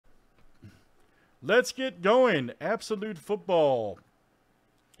Let's get going. Absolute football.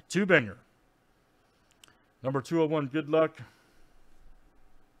 Two-banger. Number 201, good luck.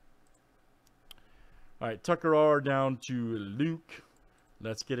 All right, Tucker R down to Luke.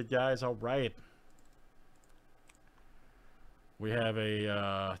 Let's get it, guys. All right. We have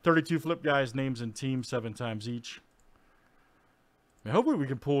a 32 flip, guys. Names and teams 7 times each. And hopefully we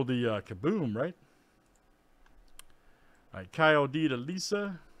can pull the kaboom, right? All right, Kyle D to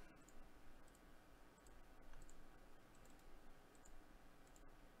Lisa.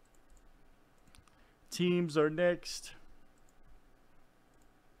 Teams are next.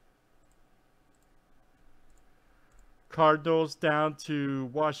 Cardinals down to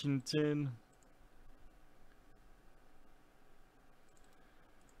Washington.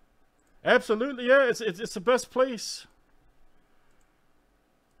 Absolutely, yeah. It's the best place.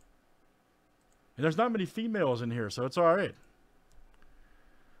 And there's not many females in here, so it's all right.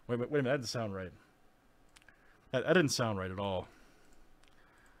 Wait a minute. That didn't sound right. That didn't sound right at all.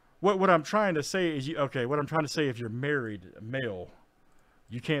 What I'm trying to say is, what I'm trying to say, if you're married, male,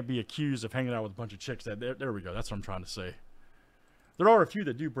 you can't be accused of hanging out with a bunch of chicks. There we go. That's what I'm trying to say. There are a few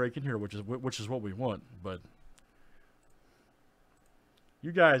that do break in here, which is what we want, but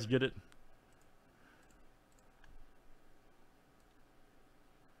you guys get it.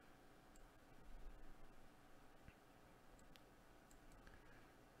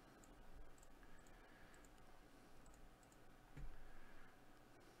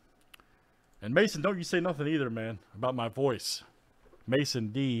 And Mason, don't you say nothing either, man, about my voice. Mason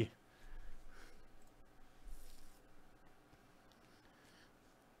D.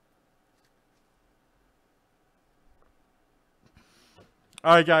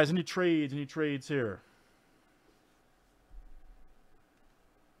 All right, guys, any trades? Any trades here?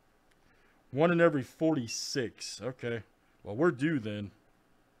 1 in every 46. Okay. Well, we're due then.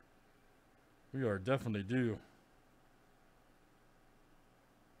 We are definitely due.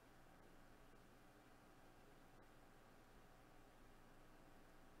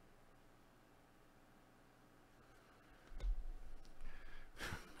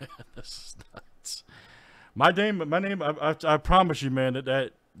 This is nuts. My name. I promise you, man,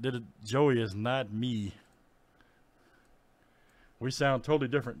 that Joey is not me. We sound totally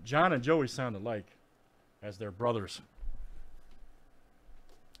different. John and Joey sound alike, as their brothers.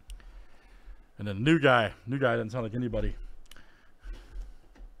 And then the new guy doesn't sound like anybody.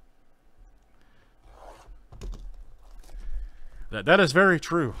 That is very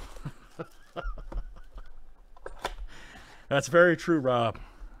true. That's very true, Rob.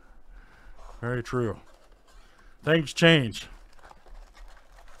 Very true. Things change.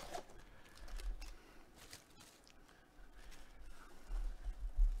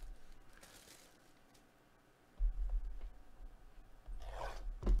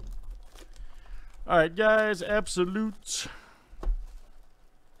 All right, guys, absolute.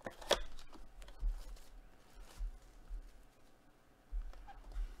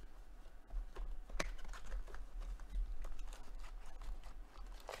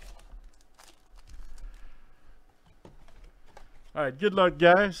 All right, good luck,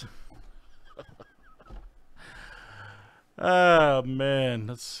 guys. Oh, man.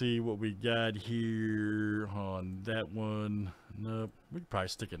 Let's see what we got here on that one. Nope. We could probably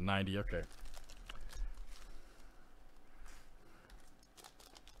stick at 90. Okay.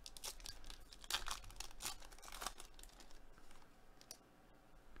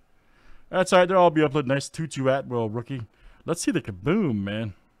 That's all right. They'll all be uploaded. Nice Tutu Atwell rookie. Let's see the kaboom,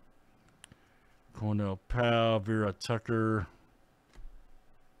 man. Cornell Powell, Vera Tucker.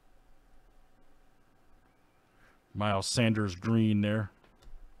 Miles Sanders green there.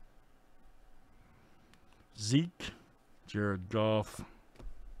 Zeke. Jared Goff.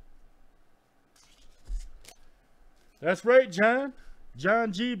 That's right, John.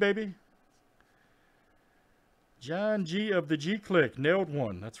 John G, baby. John G of the G Click. Nailed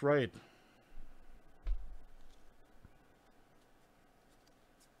one. That's right.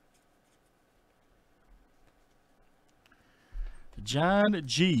 John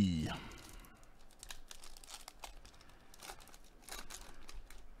G.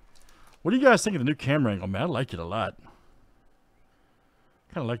 What do you guys think of the new camera angle, man? I like it a lot.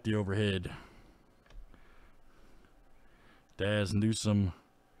 Kind of like the overhead. Daz Newsome.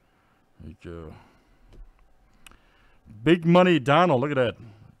 There you go. Big Money Donald. Look at that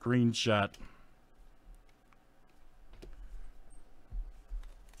green shot.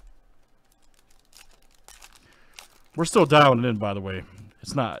 We're still dialing it in, by the way.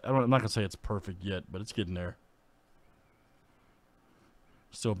 It's not. I'm not gonna say it's perfect yet, but it's getting there.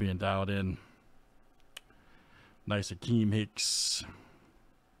 Still being dialed in. Nice Akeem Hicks.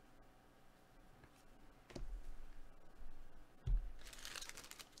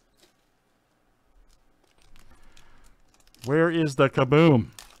 Where is the kaboom?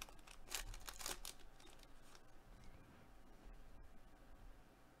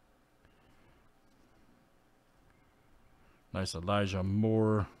 Nice Elijah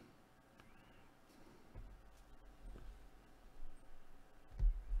Moore.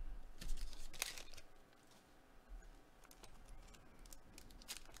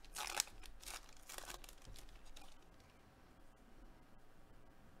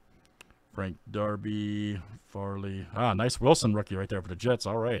 Frank Darby, Farley. Ah, nice Wilson rookie right there for the Jets.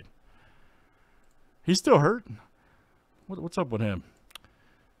 All right. He's still hurt. What's up with him?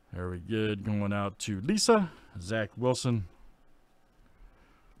 Very good. Going out to Lisa. Zach Wilson.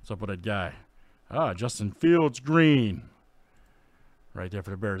 What's up with that guy? Ah, Justin Fields green. Right there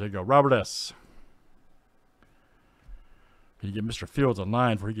for the Bears. There you go. Robert S. Can you get Mr. Fields on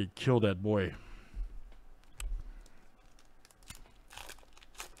line before he could kill that boy?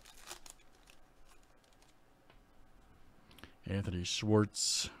 Anthony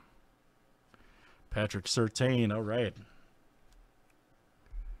Schwartz. Patrick Surtain. All right.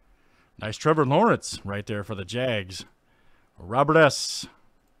 Nice Trevor Lawrence right there for the Jags. Robert S.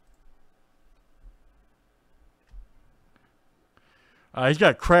 He's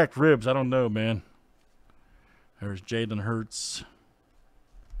got cracked ribs. I don't know, man. There's Jalen Hurts.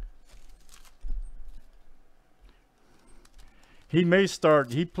 He may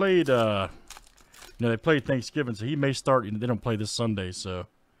start. He played, they played Thanksgiving, so he may start. They don't play this Sunday, so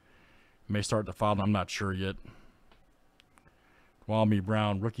he may start the following. I'm not sure yet. Kwame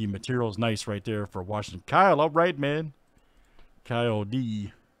Brown, rookie materials. Nice right there for Washington. Kyle, all right, man. Kyle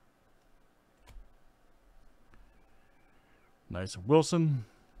D. Nice Wilson.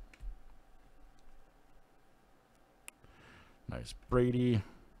 Nice Brady.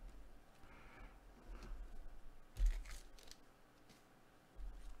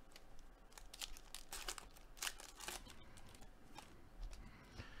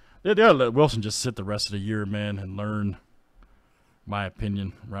 They ought to let Wilson just sit the rest of the year, man, and learn. My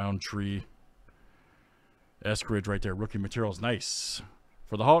opinion. Roundtree. Eskridge right there. Rookie materials. Nice.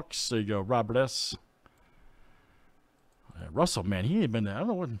 For the Hawks, there you go. Robert S. Russell, man, he ain't been there. I don't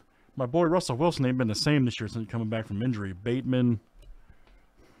know what. My boy Russell Wilson ain't been the same this year since coming back from injury. Bateman.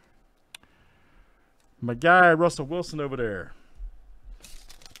 My guy, Russell Wilson over there.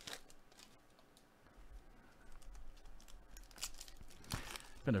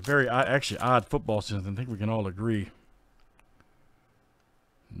 Been a very, actually, odd football season. I think we can all agree.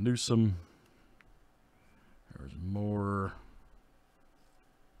 Newsom. There's more.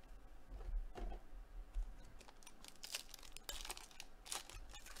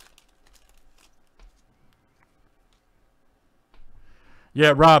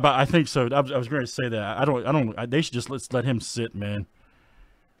 Yeah, Rob, I think so. I was going to say that. They should just let him sit, man.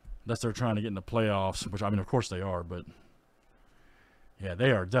 Unless they're trying to get in the playoffs, which, I mean, of course they are, but yeah,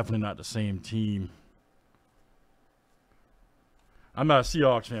 they are definitely not the same team. I'm not a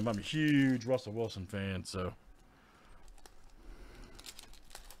Seahawks fan, but I'm a huge Russell Wilson fan, so.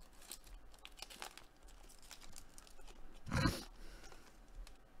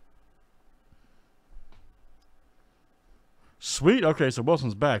 Sweet. Okay, so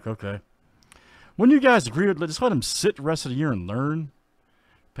Wilson's back. Okay. Wouldn't you guys agree with just let him sit the rest of the year and learn?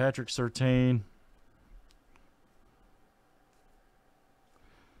 Patrick Surtain.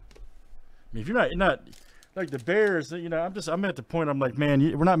 I mean, if you're not like the Bears, I'm at the point I'm like, man,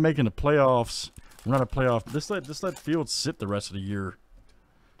 we're not making the playoffs. We're not a playoff. Just let Fields sit the rest of the year.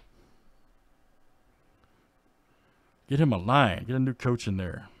 Get him a line. Get a new coach in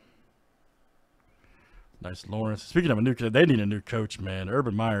there. Nice Lawrence. Speaking of a new coach, they need a new coach, man.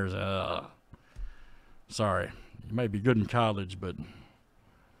 Urban Meyer's, sorry. He might be good in college, but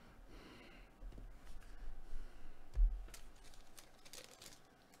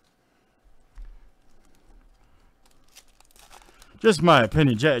just my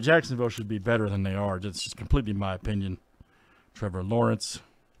opinion. Jacksonville should be better than they are. That's just completely my opinion. Trevor Lawrence.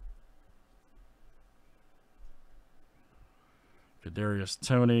 Kadarius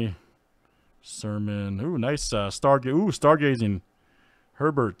Toney. Sermon. Ooh, nice stargazing.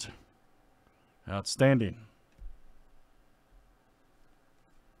 Herbert. Outstanding.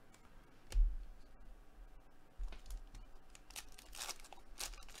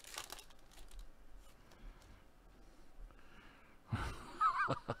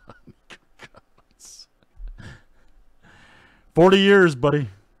 $40 years, buddy.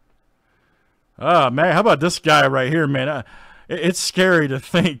 Ah, man, how about this guy right here, man? It's scary to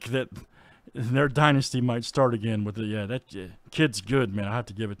think that their dynasty might start again with that kid's good, man. I have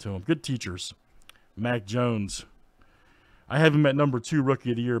to give it to him. Good teachers. Mac Jones. I have him at number 2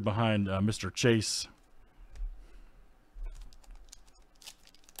 rookie of the year behind Mr. Chase.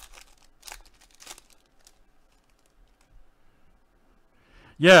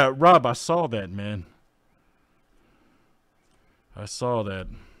 Yeah, Rob, I saw that, man. I saw that.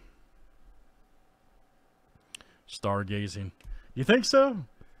 Stargazing. You think so?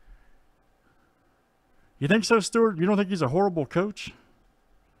 You think so, Stuart? You don't think he's a horrible coach?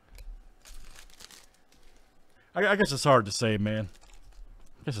 I guess it's hard to say, man.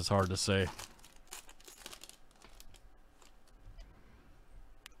 I guess it's hard to say.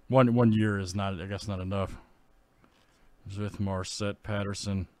 One year is not, I guess, not enough. With Marset,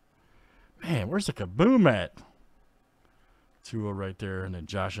 Patterson. Man, where's the kaboom at? 2-0 right there, and then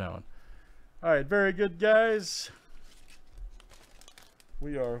Josh Allen. All right, very good, guys.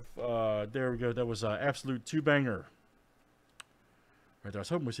 We are, there we go. That was absolute two-banger. Right there. I was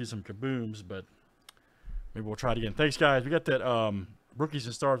hoping we see some kabooms, but maybe we'll try it again. Thanks, guys. We got that rookies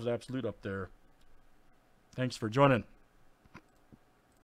and stars with absolute up there. Thanks for joining.